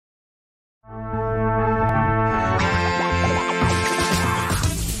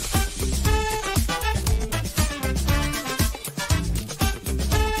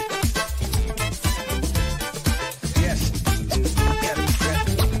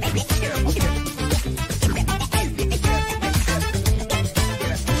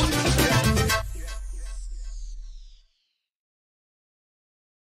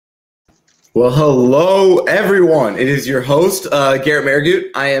Well, hello, everyone. It is your host, Garrett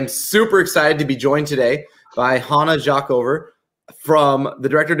Marigute. I am super excited to be joined today by Hannah Jacover from the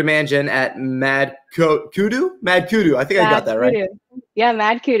Director of Demand Gen at Mad Kudu? Mad Kudu. I think I got that right. Yeah,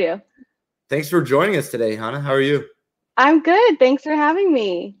 Mad Kudu. Thanks for joining us today, Hannah. How are you? I'm good. Thanks for having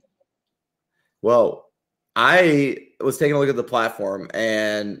me. Well, I was taking a look at the platform,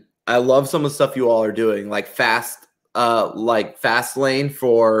 and I love some of the stuff you all are doing, like fast lane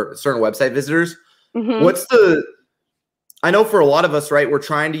for certain website visitors. Mm-hmm. I know for a lot of us, right, we're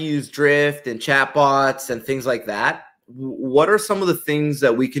trying to use Drift and chatbots and things like that. What are some of the things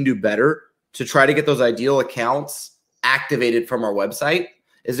that we can do better to try to get those ideal accounts activated from our website?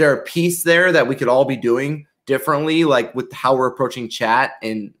 Is there a piece there that we could all be doing differently, like with how we're approaching chat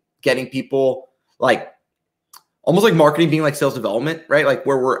and getting people, like almost like marketing being like sales development, right? Like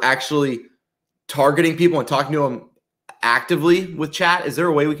where we're actually targeting people and talking to them actively with chat? Is there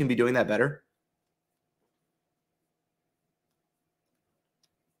a way we can be doing that better?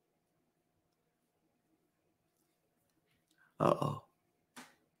 Uh-oh.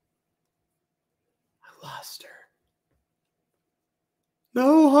 I lost her.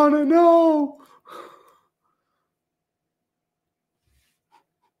 No, Hannah, no.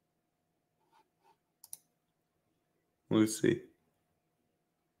 Let's see.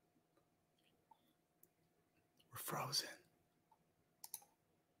 We're frozen.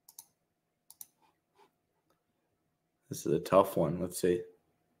 This is a tough one. Let's see.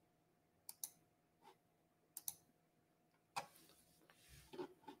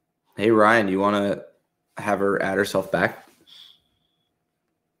 Hey, Ryan, do you want to have her add herself back?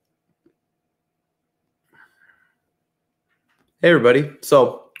 Hey, everybody.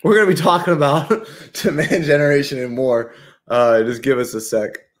 So we're going to be talking about demand generation and more. Just give us a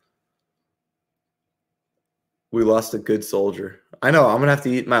sec. We lost a good soldier. I know. I'm going to have to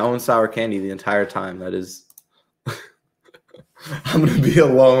eat my own sour candy the entire time. That is... I'm going to be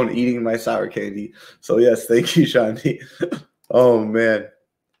alone eating my sour candy. So, yes, thank you, Shanti. Oh, man.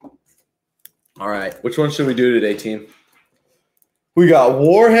 All right. Which one should we do today, team? We got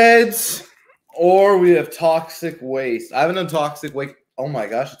warheads or we have toxic waste. I haven't done toxic waste. Oh, my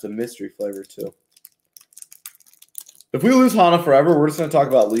gosh. It's a mystery flavor, too. If we lose Hannah forever, we're just going to talk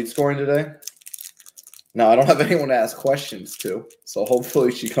about lead scoring today. Now, I don't have anyone to ask questions to, so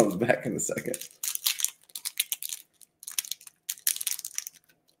hopefully she comes back in a second.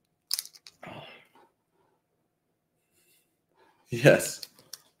 Yes.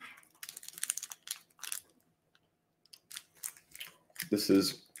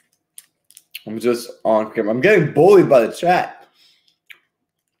 I'm just on camera. I'm getting bullied by the chat.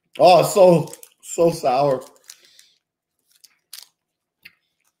 Oh, so sour.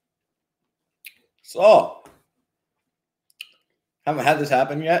 So, haven't had this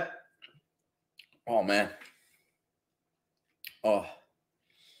happen yet. Oh, man. Oh.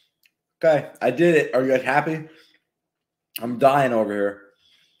 Okay, I did it. Are you guys happy? I'm dying over here.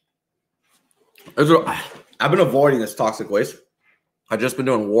 I've been avoiding this toxic waste. I've just been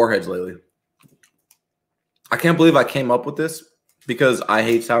doing warheads lately. I can't believe I came up with this because I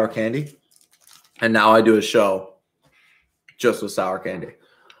hate sour candy. And now I do a show just with sour candy.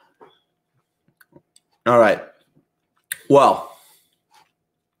 All right. Well,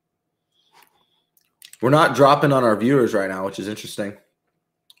 we're not dropping on our viewers right now, which is interesting.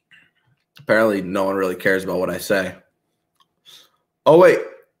 Apparently, no one really cares about what I say. Oh, wait.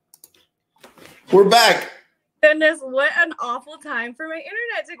 We're back. Goodness, what an awful time for my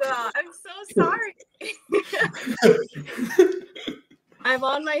internet to go out. I'm so sorry. I'm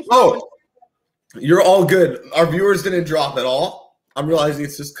on my phone. Oh, you're all good. Our viewers didn't drop at all. I'm realizing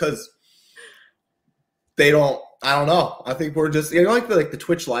it's just because they don't. I don't know. I think we're just, like the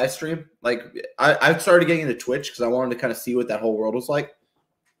Twitch live stream. Like I started getting into Twitch because I wanted to kind of see what that whole world was like.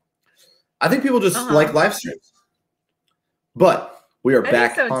 I think people just like live streams. But we are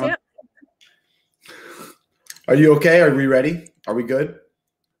back. I think so too. Are you okay? Are we ready? Are we good?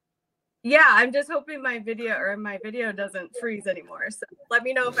 Yeah, I'm just hoping my video doesn't freeze anymore. So let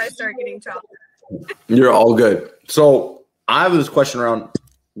me know if I start getting chopped. You're all good. So I have this question around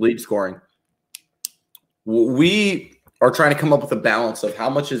lead scoring. We are trying to come up with a balance of how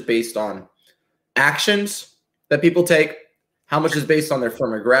much is based on actions that people take, how much is based on their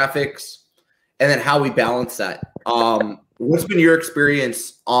firmographics, and then how we balance that. What's been your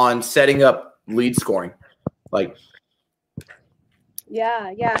experience on setting up lead scoring?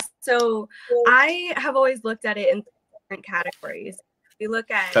 Yeah. So I have always looked at it in different categories. We look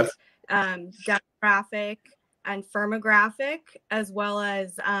at demographic and firmographic, as well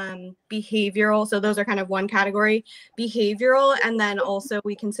as behavioral. So those are kind of one category, behavioral, and then also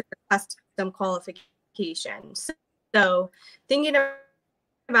we consider custom qualification. So thinking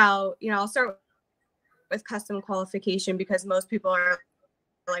about, I'll start with custom qualification because most people are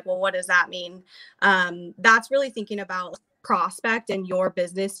like, well, what does that mean? That's really thinking about prospect and your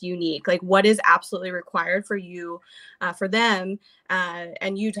business unique, like what is absolutely required for you, for them,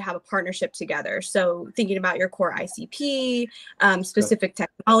 and you to have a partnership together. So thinking about your core ICP, specific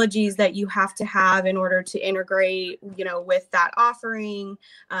technologies that you have to have in order to integrate, with that offering,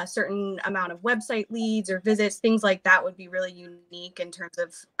 a certain amount of website leads or visits, things like that would be really unique in terms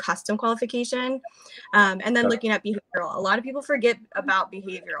of custom qualification. And then looking at behavioral, a lot of people forget about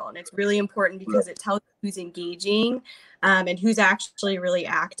behavioral, and it's really important because it tells you who's engaging, and who's actually really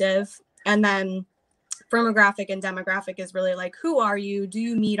active. And then firmographic and demographic is really like, who are you? Do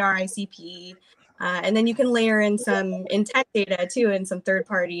you meet our ICP? And then you can layer in some intent data too, and some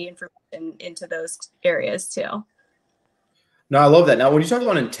third-party information into those areas too. No, I love that. Now, when you talk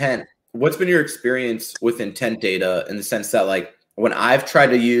about intent, what's been your experience with intent data in the sense that, like, when I've tried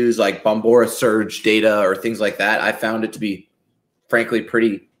to use like Bombora Surge data or things like that, I found it to be, frankly,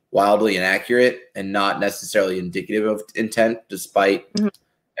 pretty wildly inaccurate and not necessarily indicative of intent, despite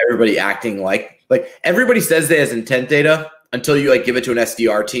everybody acting like everybody says they has intent data until you like give it to an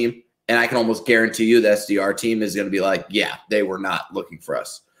SDR team. And I can almost guarantee you the SDR team is going to be like, yeah, they were not looking for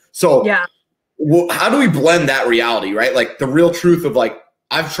us. So yeah, how do we blend that reality, right? Like the real truth of like,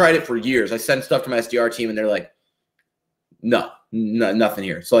 I've tried it for years. I send stuff to my SDR team and they're like, no, nothing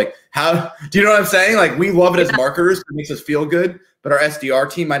here. So like, how do you know what I'm saying? Like we love it as marketers. It makes us feel good, but our SDR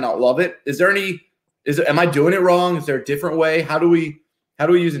team might not love it. Am I doing it wrong? Is there a different way? How do we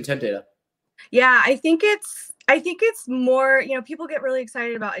use intent data? Yeah, I think it's more, people get really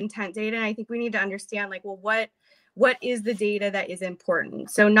excited about intent data. And I think we need to understand like, well, what is the data that is important?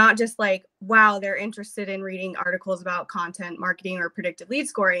 So not just like, wow, they're interested in reading articles about content marketing or predictive lead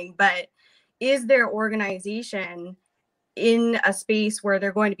scoring, but is their organization in a space where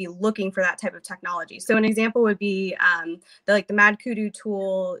they're going to be looking for that type of technology? So an example would be the Mad Kudu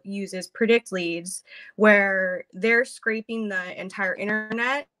tool uses predict leads, where they're scraping the entire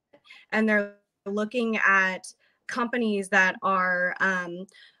internet and they're looking at companies that are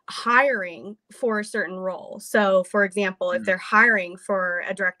hiring for a certain role. So for example, if they're hiring for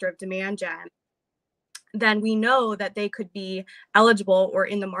a director of demand gen, then we know that they could be eligible or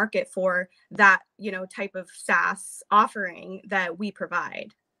in the market for that, type of SaaS offering that we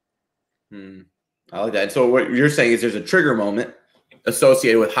provide. I like that. And so what you're saying is there's a trigger moment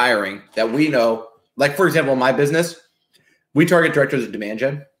associated with hiring that we know, like for example, in my business, we target directors of demand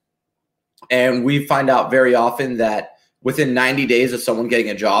gen. And we find out very often that within 90 days of someone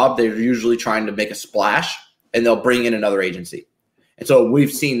getting a job, they're usually trying to make a splash and they'll bring in another agency. And so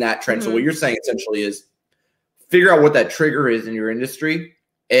we've seen that trend. So what you're saying essentially is figure out what that trigger is in your industry.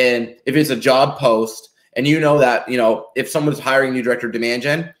 And if it's a job post and that, if someone's hiring a new director of demand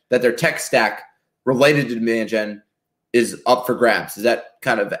gen, that their tech stack related to demand gen is up for grabs. Is that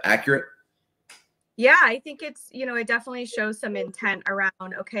kind of accurate? Yeah, I think it's, it definitely shows some intent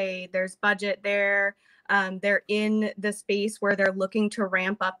around, okay, there's budget there. They're in the space where they're looking to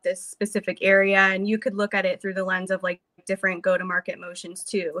ramp up this specific area. And you could look at it through the lens of like different go-to-market motions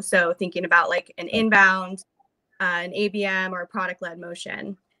too. So thinking about like an inbound, an ABM, or a product-led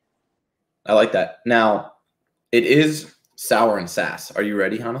motion. I like that. Now, it is sour and sass. Are you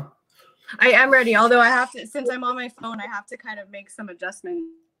ready, Hannah? I am ready. Although I have to, since I'm on my phone, I have to kind of make some adjustments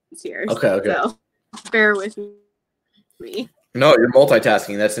here. Okay. So bear with me. No, you're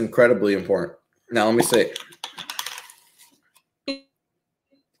multitasking. That's incredibly important. Now, let me see.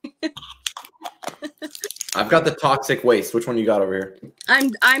 I've got the toxic waste. Which one you got over here?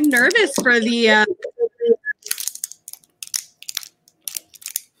 I'm nervous for the.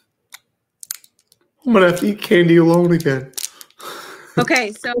 I'm gonna have to eat candy alone again.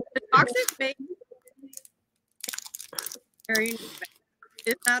 Okay, so the toxic waste.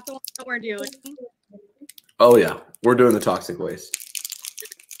 Is that the one that we're doing? Oh yeah, we're doing the toxic waste.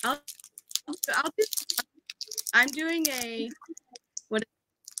 I'm doing what?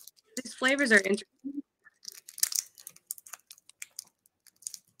 These flavors are interesting.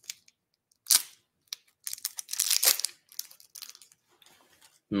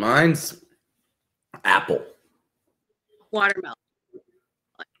 Mine's apple. Watermelon.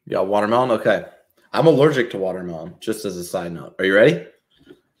 Yeah, watermelon. Okay, I'm allergic to watermelon. Just as a side note, are you ready?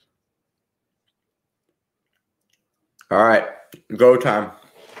 All right, go time.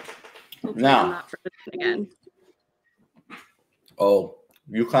 Hopefully Now. I'm not frozen again. Oh,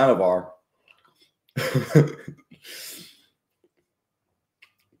 you kind of are.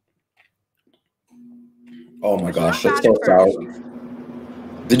 Oh my gosh, that's so sour.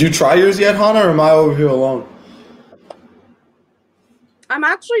 Did you try yours yet, Hannah, or am I over here alone? I'm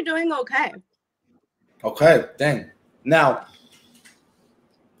actually doing okay. Okay, dang. Now,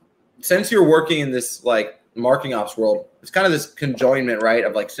 since you're working in this like marketing ops world, it's kind of this conjoinment, right,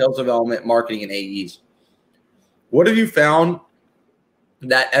 of like sales development, marketing, and AEs. What have you found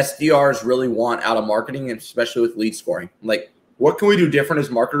that SDRs really want out of marketing, and especially with lead scoring? Like, what can we do different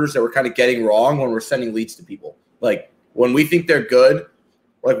as marketers that we're kind of getting wrong when we're sending leads to people? Like, when we think they're good,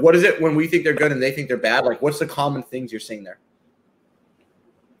 like, what is it when we think they're good and they think they're bad? Like, what's the common things you're seeing there?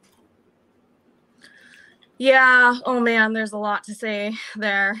 Yeah. Oh man, there's a lot to say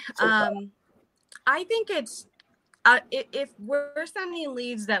there. I think it's if we're sending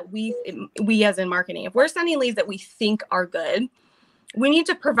leads that we as in marketing, if we're sending leads that we think are good, we need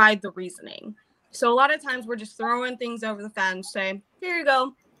to provide the reasoning. So a lot of times we're just throwing things over the fence, say, here you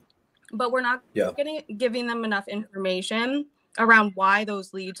go, but we're not giving them enough information around why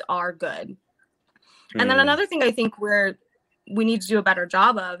those leads are good. And then another thing I think we need to do a better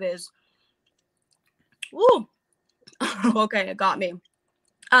job of is, okay, it got me.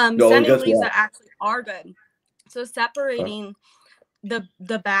 Sending leads that actually are good. So separating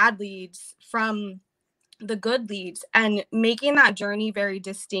the bad leads from the good leads and making that journey very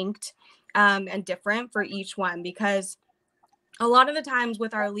distinct and different for each one, because a lot of the times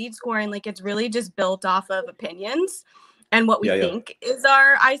with our lead scoring, like, it's really just built off of opinions and what we think is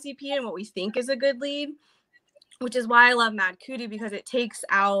our ICP and what we think is a good lead, which is why I love Mad Cootie, because it takes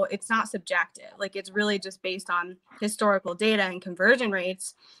out, it's not subjective. Like, it's really just based on historical data and conversion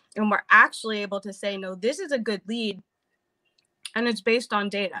rates. And we're actually able to say, no, this is a good lead. And it's based on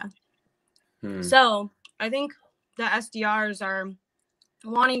data. So I think the SDRs are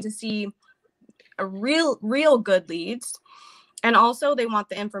wanting to see a real good leads. And also they want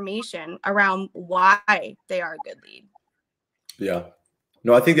the information around why they are a good lead. Yeah.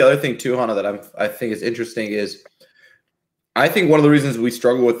 No, I think the other thing too, Hannah, that I think is interesting is, I think one of the reasons we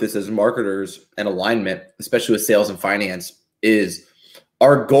struggle with this as marketers and alignment, especially with sales and finance, is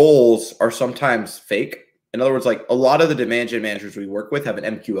our goals are sometimes fake. In other words, like, a lot of the demand gen managers we work with have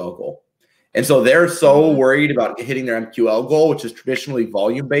an MQL goal. And so they're so worried about hitting their MQL goal, which is traditionally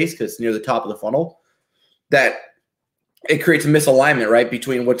volume-based because it's near the top of the funnel, that it creates a misalignment, right,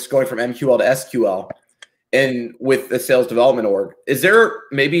 between what's going from MQL to SQL. And with the sales development org, is there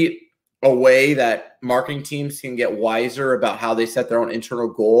maybe a way that marketing teams can get wiser about how they set their own internal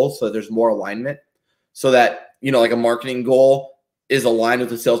goals so there's more alignment, so that, you know, like, a marketing goal is aligned with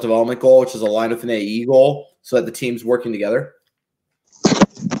the sales development goal, which is aligned with an AE goal, so that the team's working together?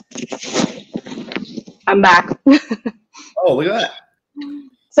 I'm back. Oh, look at that.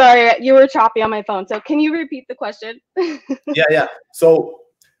 Sorry, you were choppy on my phone. So can you repeat the question? Yeah. So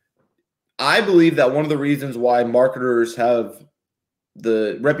I believe that one of the reasons why marketers have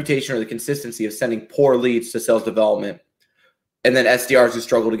the reputation or the consistency of sending poor leads to sales development, and then SDRs who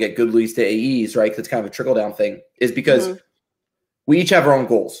struggle to get good leads to AEs, right, because it's kind of a trickle-down thing, is because we each have our own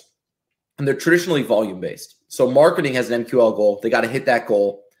goals, and they're traditionally volume-based. So marketing has an MQL goal. They got to hit that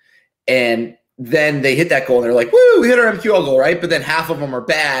goal, and then they hit that goal, and they're like, woo, we hit our MQL goal, right? But then half of them are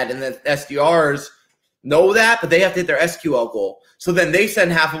bad, and then SDRs know that, but they have to hit their SQL goal. So then they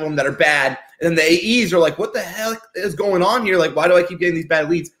send half of them that are bad, and then the AEs are like, what the heck is going on here? Like, why do I keep getting these bad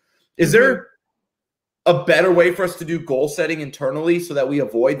leads? Is there a better way for us to do goal setting internally so that we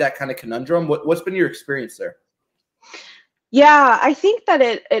avoid that kind of conundrum? What's been your experience there? Yeah, I think that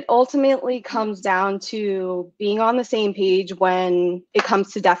it ultimately comes down to being on the same page when it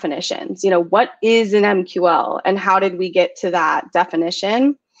comes to definitions. You know, what is an MQL and how did we get to that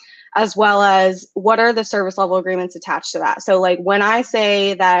definition, as well as what are the service level agreements attached to that? So, like, when I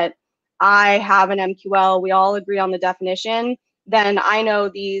say that I have an MQL, we all agree on the definition, then I know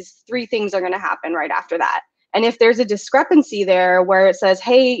these 3 things are going to happen right after that. And if there's a discrepancy there where it says,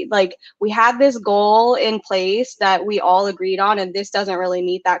 hey, like, we had this goal in place that we all agreed on, and this doesn't really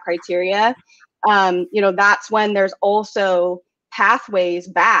meet that criteria, you know, that's when there's also pathways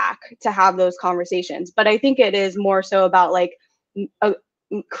back to have those conversations. But I think it is more so about, like,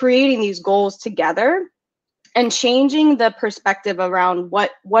 creating these goals together and changing the perspective around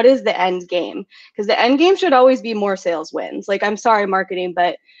what is the end game, because the end game should always be more sales wins. Like, I'm sorry, marketing,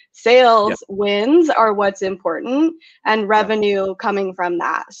 but sales wins are what's important, and revenue coming from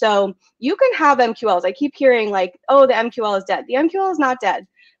that. So you can have MQLs. I keep hearing, like, oh, the MQL is dead. The MQL is not dead.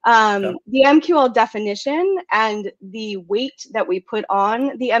 The MQL definition and the weight that we put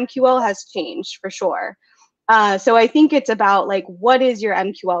on the MQL has changed for sure. So I think it's about, like, what is your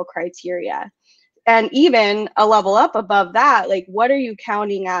MQL criteria? And even a level up above that, like, what are you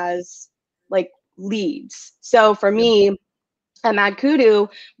counting as, like, leads? So for me, at Mad Kudu,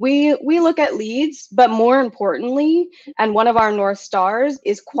 we look at leads, but more importantly, and one of our North Stars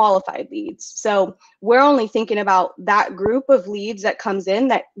is qualified leads. So we're only thinking about that group of leads that comes in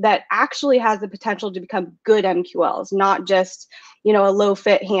that actually has the potential to become good MQLs, not just, you know, a low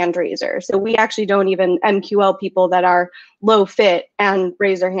fit hand raiser. So we actually don't even MQL people that are low fit and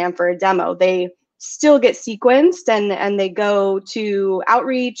raise their hand for a demo. They still get sequenced and they go to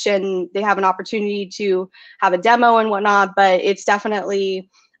outreach and they have an opportunity to have a demo and whatnot, but it's definitely,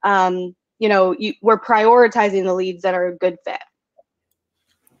 you know, we're prioritizing the leads that are a good fit.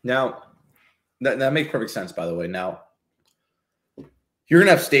 Now, that makes perfect sense, by the way. Now, you're going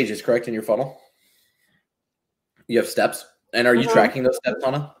to have stages, correct, in your funnel? You have steps. And are you tracking those steps,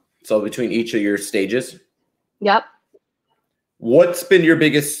 Anna? So between each of your stages? Yep. What's been your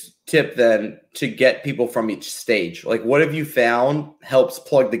biggest tip then to get people from each stage? Like, what have you found helps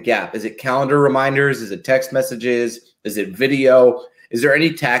plug the gap? Is it calendar reminders? Is it text messages? Is it video? Is there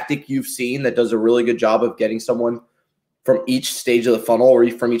any tactic you've seen that does a really good job of getting someone from each stage of the funnel or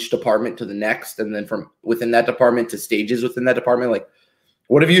from each department to the next, and then from within that department to stages within that department? Like,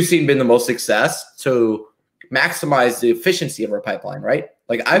 what have you seen been the most success to maximize the efficiency of our pipeline, right?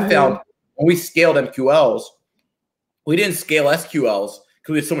 Like, I found when we scaled MQLs, we didn't scale SQLs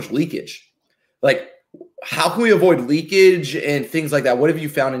because we had so much leakage. Like, how can we avoid leakage and things like that? What have you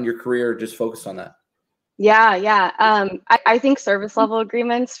found in your career just focused on that? Yeah. I think service level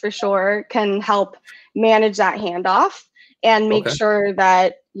agreements for sure can help manage that handoff and make sure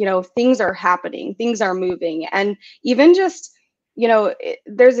that, you know, things are happening, things are moving. And even just, you know,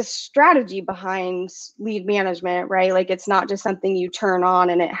 there's a strategy behind lead management, right? Like, it's not just something you turn on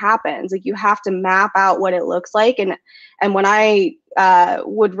and it happens. Like, you have to map out what it looks like. And when I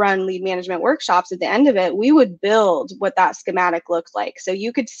would run lead management workshops, at the end of it, we would build what that schematic looked like. So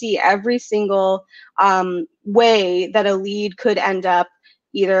you could see every single way that a lead could end up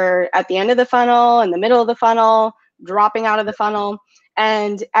either at the end of the funnel, in the middle of the funnel, dropping out of the funnel.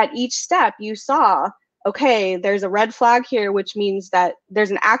 And at each step you saw, okay, there's a red flag here, which means that there's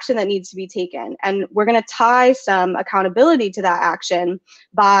an action that needs to be taken. And we're going to tie some accountability to that action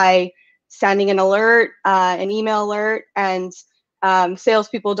by sending an alert, an email alert, and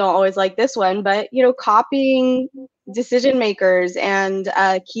salespeople don't always like this one, but, you know, copying decision makers and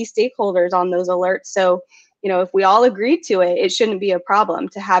key stakeholders on those alerts. So, you know, if we all agree to it, it shouldn't be a problem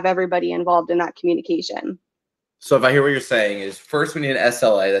to have everybody involved in that communication. So if I hear what you're saying is, first we need an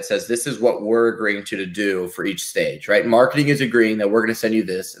SLA that says this is what we're agreeing to do for each stage, right? Marketing is agreeing that we're going to send you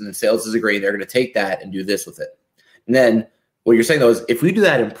this, and then sales is agreeing they're going to take that and do this with it. And then what you're saying though is, if we do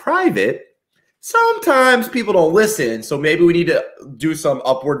that in private, sometimes people don't listen. So maybe we need to do some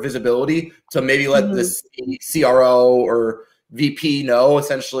upward visibility to maybe let this CRO or VP know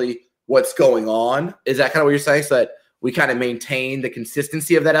essentially what's going on. Is that kind of what you're saying? So that we kind of maintain the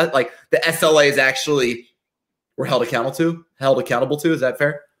consistency of that, like the SLA is actually we're held accountable to. Is that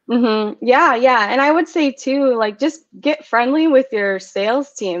fair? Yeah. And I would say too, like, just get friendly with your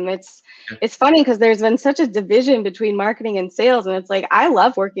sales team. It's funny because there's been such a division between marketing and sales, and it's like, I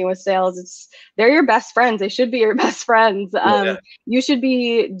love working with sales. They're your best friends. They should be your best friends. You should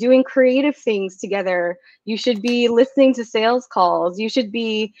be doing creative things together. You should be listening to sales calls. You should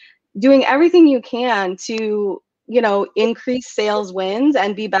be doing everything you can to, you know, increase sales wins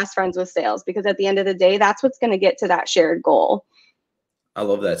and be best friends with sales, because at the end of the day, that's what's going to get to that shared goal. I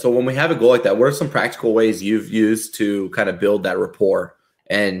love that. So when we have a goal like that, what are some practical ways you've used to kind of build that rapport?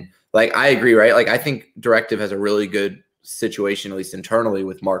 And like, I agree, right? Like, I think Directive has a really good situation, at least internally,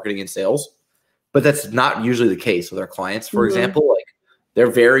 with marketing and sales, but that's not usually the case with our clients. For example, like,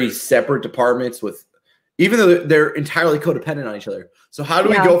 they're very separate departments with, even though they're entirely codependent on each other. So how do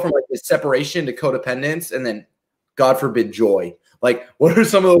we go from like this separation to codependence and then, God forbid, joy? Like, what are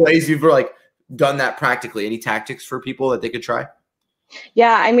some of the ways you've like done that practically? Any tactics for people that they could try?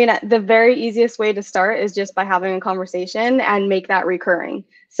 Yeah, I mean, the very easiest way to start is just by having a conversation and make that recurring.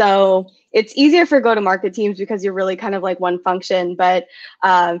 So it's easier for go-to-market teams because you're really kind of like one function, but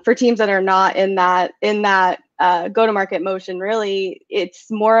for teams that are not in that go-to-market motion, really,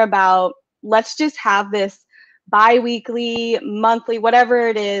 it's more about, let's just have this bi-weekly, monthly, whatever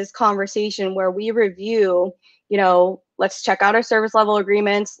it is, conversation where we review, you know, let's check out our service level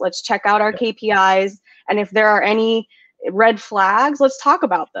agreements, let's check out our KPIs, and if there are any red flags, let's talk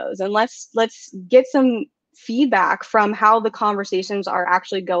about those, and let's get some feedback from how the conversations are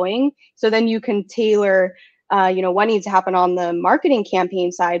actually going, so then you can tailor you know, what needs to happen on the marketing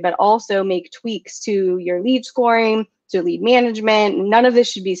campaign side, but also make tweaks to your lead scoring, to lead management. None of this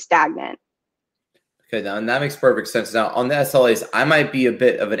should be stagnant. Okay, now, and that makes perfect sense. Now, on the SLAs, I might be a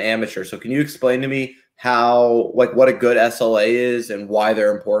bit of an amateur, so can you explain to me how, like, what a good SLA is and why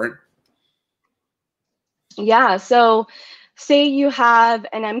they're important? Yeah. So say you have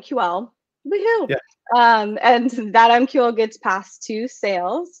an MQL, woohoo, Yeah. and that MQL gets passed to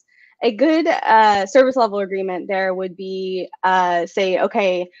sales. A good service level agreement there would be say,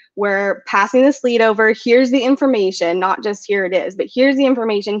 okay, we're passing this lead over. Here's the information, not just here it is, but here's the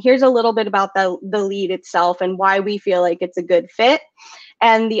information. Here's a little bit about the lead itself and why we feel like it's a good fit.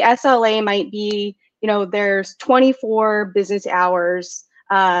 And the SLA might be, you know, there's 24 business hours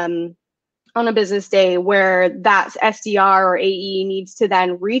on a business day where that SDR or AE needs to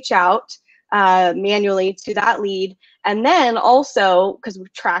then reach out manually to that lead. And then also, because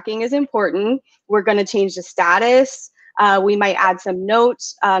tracking is important, we're going to change the status. We might add some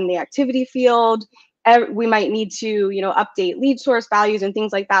notes on the activity field. We might need to, you know, update lead source values and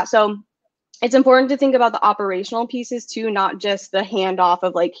things like that. So it's important to think about the operational pieces too, not just the handoff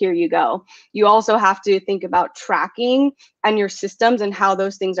of like, here you go. You also have to think about tracking and your systems and how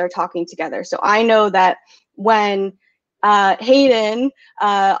those things are talking together. So I know that when Hayden,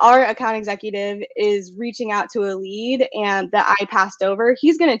 our account executive, is reaching out to a lead and that I passed over,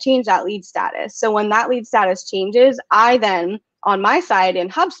 he's going to change that lead status. So when that lead status changes, I then on my side in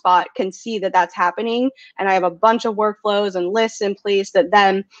HubSpot can see that that's happening. And I have a bunch of workflows and lists in place that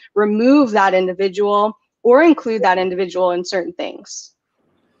then remove that individual or include that individual in certain things.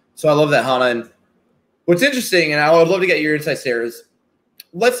 So I love that, Hannah. And what's interesting, and I would love to get your insights there, is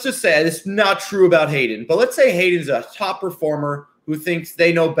let's just say it's not true about Hayden, but let's say Hayden's a top performer who thinks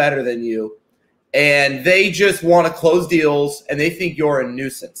they know better than you and they just want to close deals and they think you're a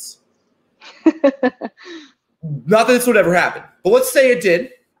nuisance. Not that this would ever happen, but let's say it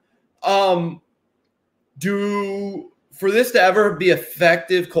did. For this to ever be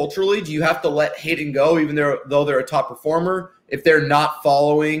effective culturally, do you have to let Hayden go, even though they're a top performer, if they're not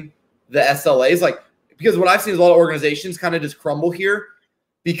following the SLAs? Like, because what I've seen is a lot of organizations kind of just crumble here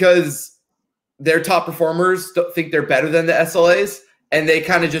because their top performers think they're better than the SLAs, and they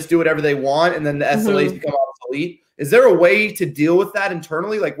kind of just do whatever they want, and then the SLAs become obsolete. Is there a way to deal with that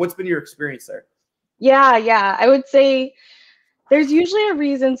internally? Like, what's been your experience there? Yeah. I would say there's usually a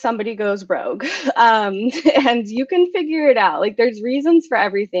reason somebody goes rogue, and you can figure it out. Like, there's reasons for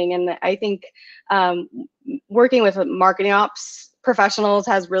everything. And I think working with marketing ops professionals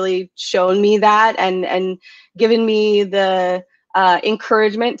has really shown me that and given me the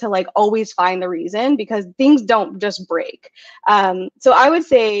encouragement to like always find the reason, because things don't just break. So I would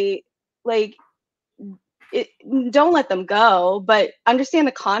say, like, don't let them go, but understand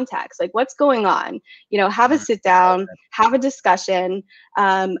the context, like what's going on, you know, have a sit down, have a discussion.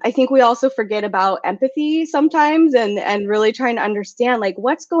 I think we also forget about empathy sometimes and really trying to understand like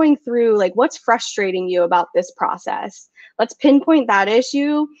what's going through, like what's frustrating you about this process. Let's pinpoint that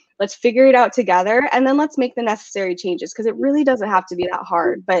issue. Let's figure it out together. And then let's make the necessary changes, because it really doesn't have to be that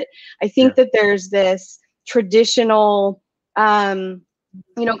hard. But I think that there's this traditional,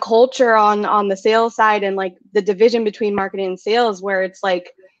 you know, culture on the sales side and like the division between marketing and sales, where it's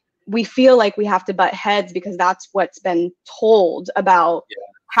like we feel like we have to butt heads because that's what's been told about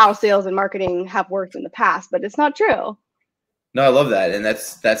how sales and marketing have worked in the past, but it's not true. No, I love that. And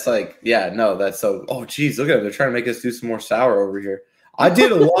that's like, that's so, oh geez, look at them. They're trying to make us do some more sour over here. I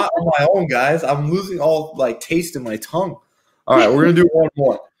did a lot on my own, guys. I'm losing all like taste in my tongue. All right, we're going to do one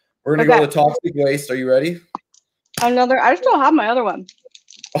more. We're going to go to toxic waste. Are you ready? I still have my other one.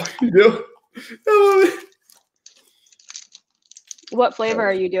 Oh, you do? I love it. What flavor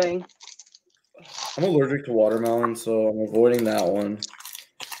are you doing? I'm allergic to watermelon, so I'm avoiding that one.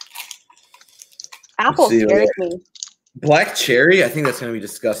 Apple scares me. Black cherry? I think that's going to be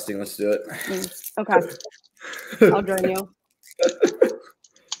disgusting. Let's do it. Okay. I'll join you.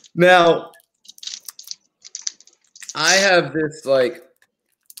 Now, I have this like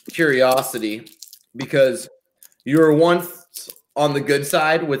curiosity because you were once on the good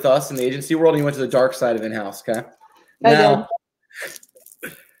side with us in the agency world, and you went to the dark side of in-house. Okay. Now,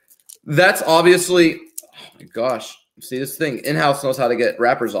 that's obviously, oh my gosh. See this thing, in-house knows how to get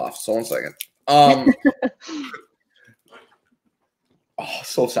wrappers off. So 1 second. Oh,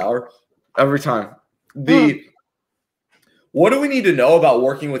 so sour every time. What do we need to know about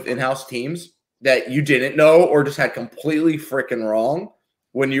working with in-house teams that you didn't know or just had completely freaking wrong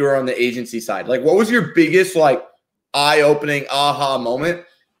when you were on the agency side? Like, what was your biggest like eye-opening aha moment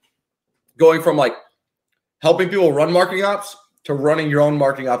going from like helping people run marketing ops to running your own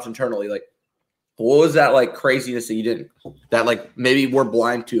marketing ops internally? Like, what was that like craziness that you didn't, that like maybe we're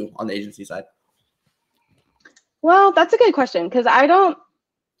blind to on the agency side? Well, that's a good question, because I don't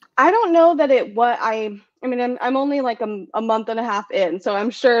know that I mean, I'm only like a month and a half in, so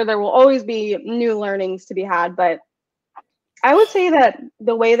I'm sure there will always be new learnings to be had. But I would say that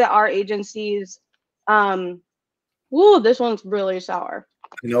the way that our agencies, ooh, this one's really sour.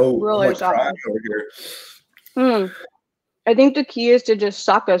 Really sour over here. I think the key is to just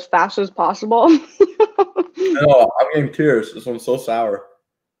suck as fast as possible. No, I'm getting tears. This one's so sour.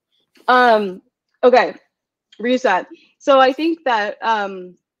 Okay, reset. So I think that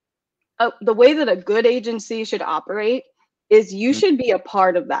the way that a good agency should operate is you should be a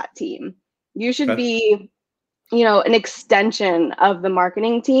part of that team. You should be, you know, an extension of the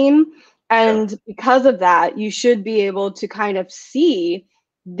marketing team. And because of that, you should be able to kind of see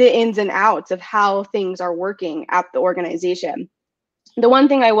the ins and outs of how things are working at the organization. The one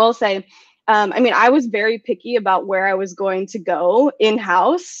thing I will say, I mean, I was very picky about where I was going to go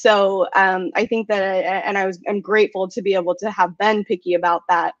in-house. So I think that, I'm grateful to be able to have been picky about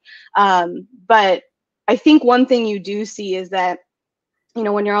that. But I think one thing you do see is that, you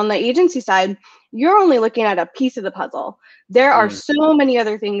know, when you're on the agency side, you're only looking at a piece of the puzzle. There are so many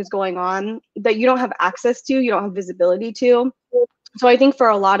other things going on that you don't have access to, you don't have visibility to. So I think for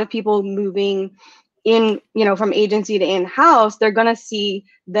a lot of people moving in, you know, from agency to in-house, they're going to see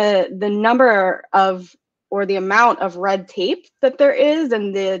the number of, or the amount of red tape that there is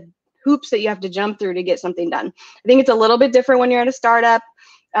and the hoops that you have to jump through to get something done. I think it's a little bit different when you're at a startup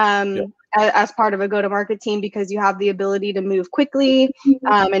as part of a go-to-market team, because you have the ability to move quickly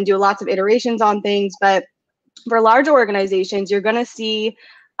and do lots of iterations on things. But for larger organizations, you're going to see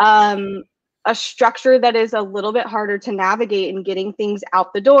a structure that is a little bit harder to navigate in getting things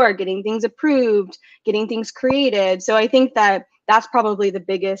out the door, getting things approved, getting things created. So I think that that's probably the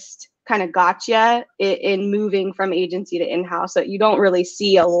biggest kind of gotcha in moving from agency to in-house, that you don't really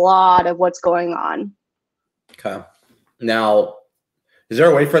see a lot of what's going on. Okay. Now, is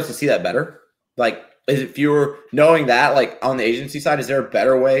there a way for us to see that better? Like, if you're knowing that, like on the agency side, is there a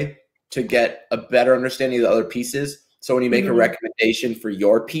better way to get a better understanding of the other pieces? So when you make a recommendation for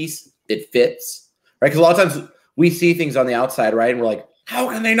your piece, it fits, right? Because a lot of times we see things on the outside, right? And we're like, how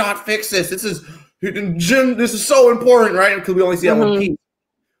can they not fix this? This is so important, right? Because we only see that one piece.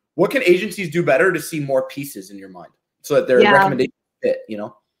 What can agencies do better to see more pieces in your mind so that their recommendations fit, you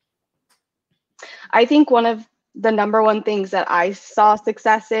know? I think one of the number one things that I saw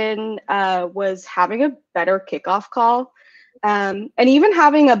success in was having a better kickoff call. And even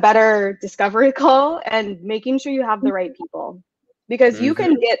having a better discovery call and making sure you have the right people. Because you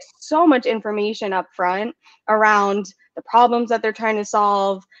can get so much information up front around the problems that they're trying to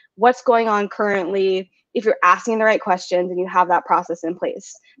solve, what's going on currently, if you're asking the right questions and you have that process in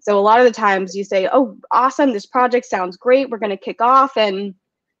place. So a lot of the times you say, oh, awesome, this project sounds great. We're going to kick off and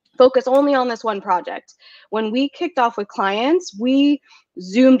focus only on this one project. When we kicked off with clients, we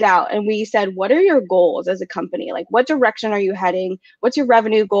zoomed out and we said, what are your goals as a company? Like, what direction are you heading? What's your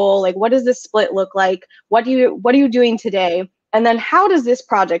revenue goal? Like, what does this split look like? What are you doing today? And then how does this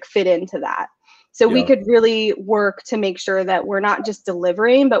project fit into that? So we could really work to make sure that we're not just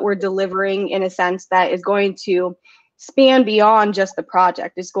delivering, but we're delivering in a sense that is going to span beyond just the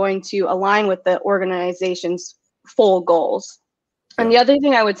project, is going to align with the organization's full goals. And the other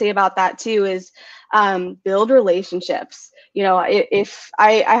thing I would say about that too is build relationships. You know, if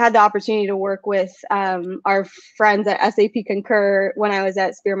I had the opportunity to work with our friends at SAP Concur when I was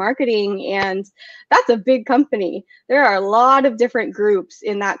at Spear Marketing, and that's a big company. There are a lot of different groups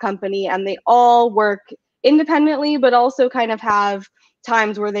in that company, and they all work independently, but also kind of have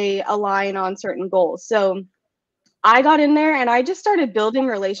times where they align on certain goals. So I got in there and I just started building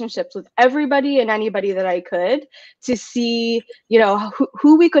relationships with everybody and anybody that I could to see, you know,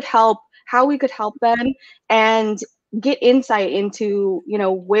 who we could help, how we could help them, and get insight into, you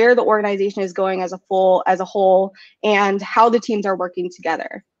know, where the organization is going as a whole, and how the teams are working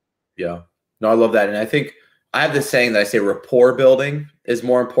together. Yeah, no, I love that. And I think I have this saying that I say rapport building is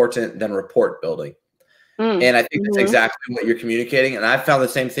more important than report building. And I think that's exactly what you're communicating. And I've found the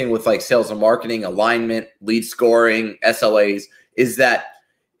same thing with like sales and marketing, alignment, lead scoring, SLAs, is that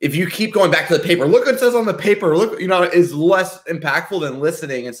if you keep going back to the paper, look what it says on the paper, look, you know, is less impactful than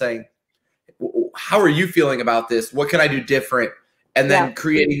listening and saying, how are you feeling about this? What can I do different? And then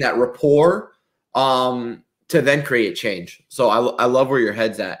creating that rapport to then create change. So I love where your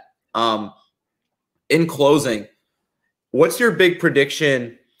head's at. In closing, what's your big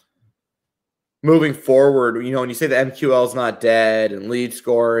prediction moving forward? You know, when you say the MQL is not dead, and lead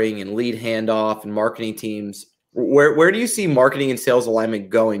scoring and lead handoff and marketing teams, where do you see marketing and sales alignment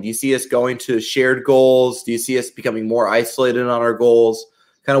going? Do you see us going to shared goals? Do you see us becoming more isolated on our goals?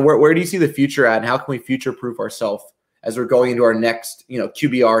 Kind of where do you see the future at, and how can we future proof ourselves as we're going into our next, you know,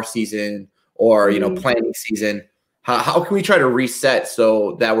 QBR season or, you know, planning season. How can we try to reset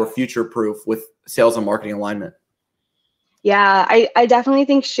so that we're future proof with sales and marketing alignment? Yeah, I definitely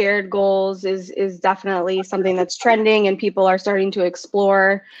think shared goals is definitely something that's trending and people are starting to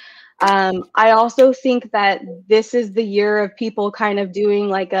explore. I also think that this is the year of people kind of doing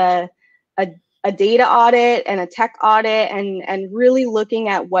like a data audit and a tech audit and really looking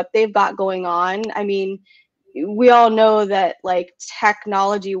at what they've got going on. I mean, we all know that like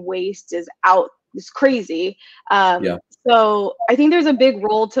technology waste is crazy. So I think there's a big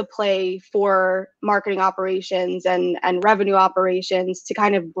role to play for marketing operations and revenue operations to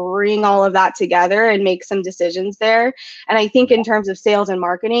kind of bring all of that together and make some decisions there. And I think in terms of sales and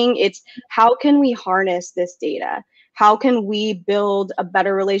marketing, it's how can we harness this data? How can we build a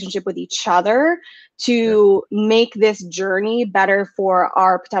better relationship with each other to make this journey better for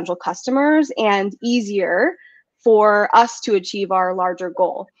our potential customers and easier for us to achieve our larger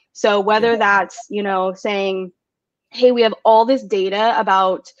goal? So whether that's, you know, saying, hey, we have all this data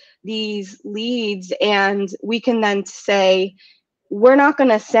about these leads, and we can then say, we're not going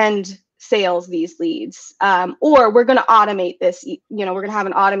to send sales these leads, or we're going to automate this, you know, we're going to have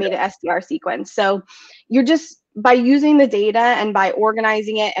an automated SDR sequence. So you're just, by using the data and by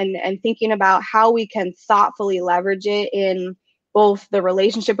organizing it and thinking about how we can thoughtfully leverage it in both the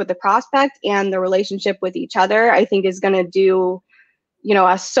relationship with the prospect and the relationship with each other, I think is going to do, you know,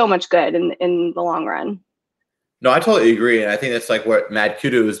 us so much good in the long run. No, I totally agree. And I think that's like what Mad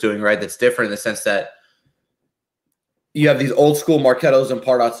Kudu is doing, right? That's different in the sense that you have these old school Marketos and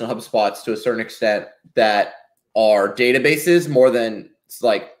Pardots and HubSpots to a certain extent that are databases more than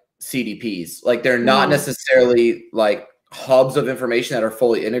like CDPs. Like they're not necessarily like hubs of information that are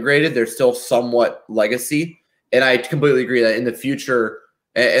fully integrated. They're still somewhat legacy. And I completely agree that in the future,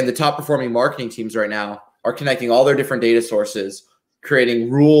 and the top performing marketing teams right now are connecting all their different data sources,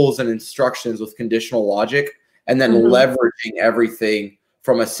 creating rules and instructions with conditional logic, and then leveraging everything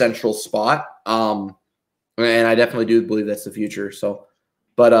from a central spot. And I definitely do believe that's the future. So,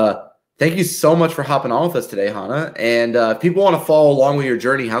 but thank you so much for hopping on with us today, Hannah. And if people want to follow along with your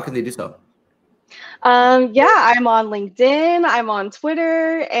journey, how can they do so? Yeah, I'm on LinkedIn, I'm on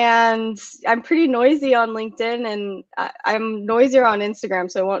Twitter, and I'm pretty noisy on LinkedIn, and I'm noisier on Instagram,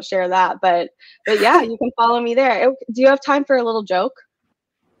 so I won't share that. But yeah, you can follow me there. Do you have time for a little joke?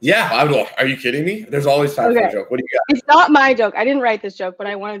 Yeah, I will. Are you kidding me? There's always time for a joke. What do you got? It's not my joke. I didn't write this joke, but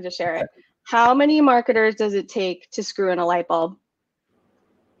I wanted to share it. How many marketers does it take to screw in a light bulb?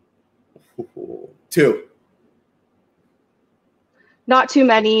 2. Not too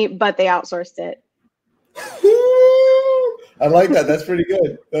many, but they outsourced it. I like that. That's pretty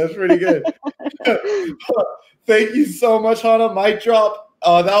good. That's pretty good. Thank you so much, Hannah. Mic drop.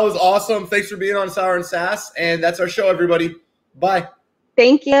 That was awesome. Thanks for being on Sour and Sass. And that's our show, everybody. Bye.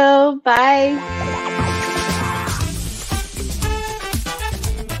 Thank you. Bye.